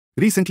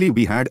Recently,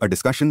 we had a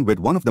discussion with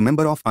one of the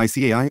members of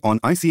ICAI on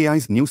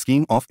ICAI's new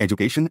scheme of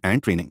education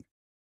and training.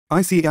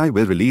 ICAI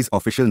will release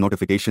official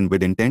notification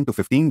within 10 to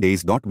 15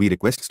 days. We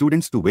request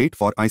students to wait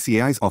for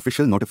ICAI's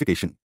official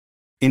notification.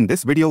 In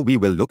this video, we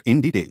will look in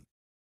detail.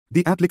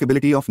 The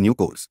applicability of new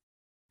course.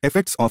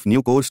 Effects of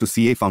new course to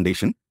CA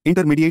Foundation,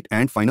 Intermediate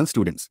and Final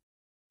students.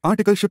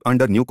 Articleship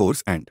under new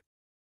course and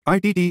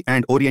ITT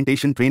and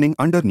orientation training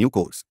under new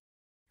course.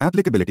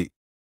 Applicability.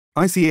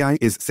 ICAI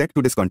is set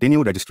to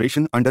discontinue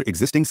registration under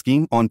existing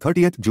scheme on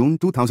 30th June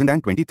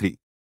 2023.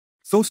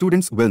 So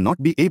students will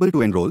not be able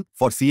to enroll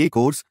for CA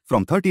course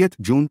from 30th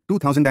June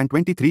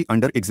 2023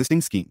 under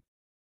existing scheme.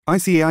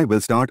 ICAI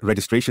will start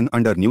registration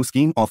under new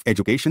scheme of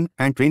education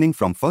and training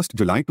from 1st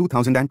July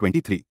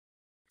 2023.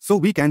 So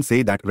we can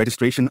say that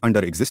registration under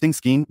existing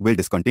scheme will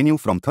discontinue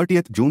from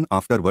 30th June.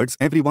 Afterwards,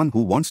 everyone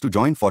who wants to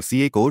join for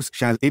CA course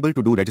shall able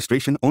to do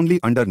registration only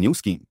under new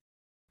scheme.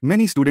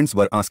 Many students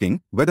were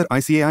asking whether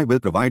ICAI will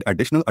provide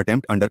additional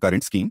attempt under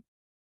current scheme.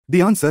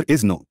 The answer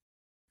is no.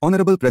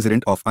 Honorable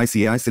President of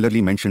ICAI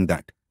clearly mentioned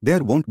that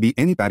there won't be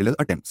any parallel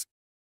attempts.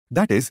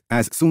 That is,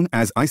 as soon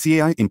as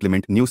ICAI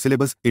implement new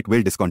syllabus, it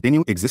will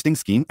discontinue existing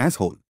scheme as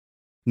whole.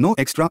 No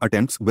extra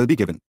attempts will be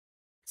given.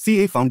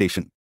 CA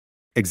Foundation.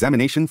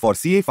 Examination for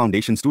CA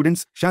Foundation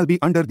students shall be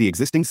under the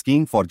existing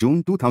scheme for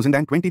June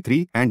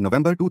 2023 and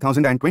November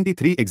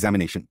 2023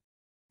 examination.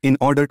 In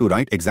order to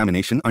write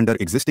examination under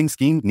existing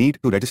scheme, need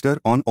to register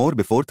on or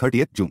before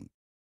 30th June.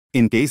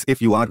 In case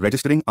if you are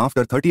registering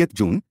after 30th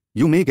June,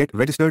 you may get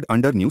registered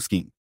under new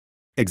scheme.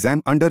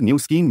 Exam under new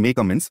scheme may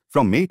commence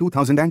from May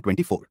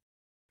 2024.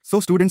 So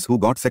students who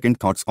got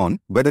second thoughts on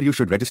whether you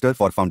should register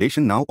for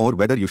foundation now or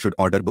whether you should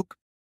order book,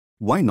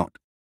 why not?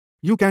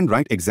 You can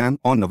write exam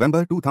on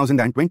November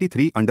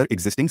 2023 under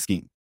existing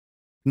scheme.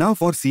 Now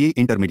for CA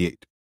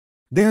Intermediate.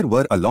 There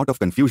were a lot of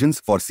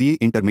confusions for CA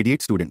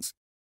Intermediate students.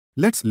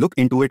 Let's look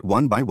into it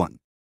one by one.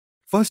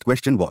 First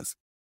question was,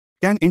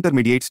 can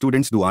intermediate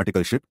students do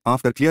articleship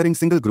after clearing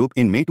single group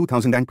in May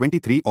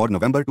 2023 or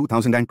November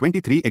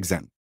 2023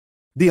 exam?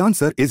 The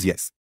answer is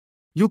yes.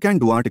 You can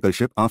do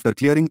articleship after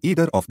clearing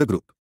either of the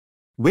group.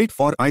 Wait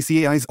for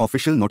ICAI's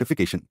official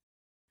notification.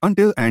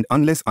 Until and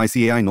unless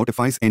ICAI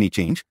notifies any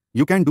change,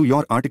 you can do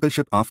your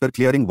articleship after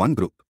clearing one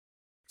group.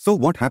 So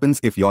what happens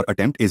if your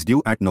attempt is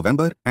due at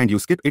November and you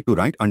skip it to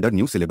write under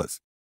new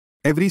syllabus?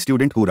 Every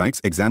student who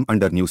writes exam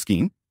under new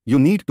scheme, you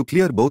need to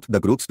clear both the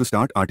groups to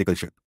start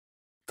articleship.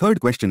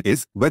 Third question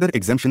is whether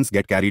exemptions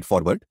get carried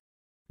forward.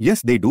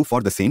 Yes, they do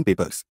for the same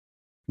papers.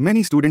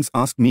 Many students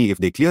ask me if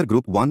they clear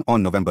Group 1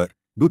 on November,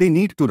 do they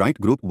need to write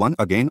Group 1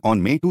 again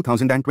on May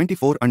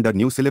 2024 under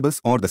new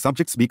syllabus or the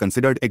subjects be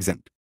considered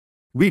exempt?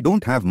 We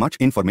don't have much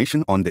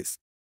information on this.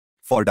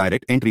 For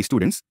direct entry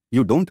students,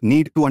 you don't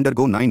need to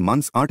undergo 9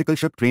 months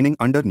articleship training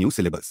under new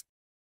syllabus.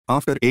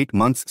 After 8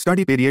 months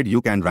study period,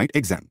 you can write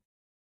exam.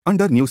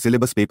 Under new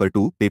syllabus Paper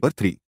 2, Paper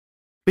 3.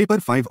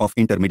 Paper 5 of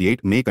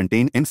Intermediate may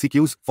contain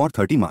MCQs for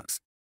 30 marks.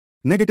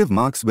 Negative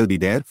marks will be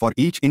there for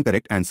each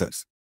incorrect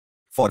answers.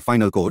 For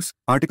final course,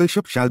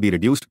 articleship shall be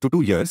reduced to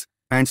 2 years,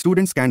 and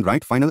students can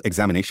write final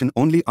examination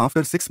only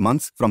after 6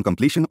 months from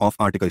completion of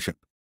articleship.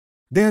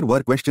 There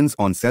were questions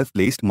on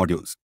self-placed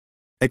modules.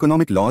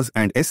 Economic laws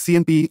and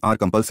SCMP are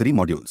compulsory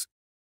modules.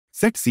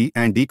 Set C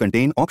and D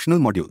contain optional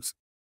modules.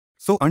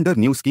 So under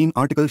new scheme,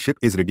 articleship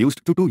is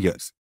reduced to 2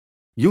 years.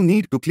 You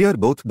need to clear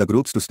both the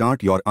groups to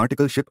start your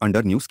articleship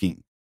under new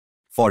scheme.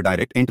 For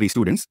direct entry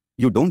students,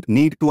 you don't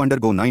need to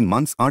undergo 9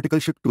 months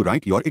articleship to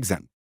write your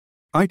exam.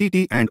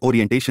 ITT and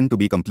orientation to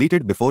be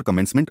completed before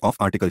commencement of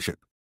articleship.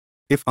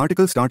 If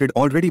article started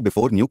already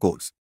before new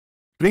course,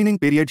 training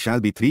period shall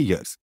be 3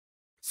 years.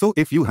 So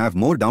if you have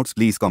more doubts,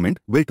 please comment.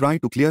 We'll try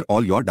to clear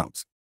all your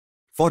doubts.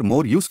 For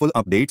more useful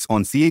updates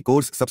on CA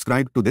course,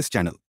 subscribe to this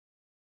channel.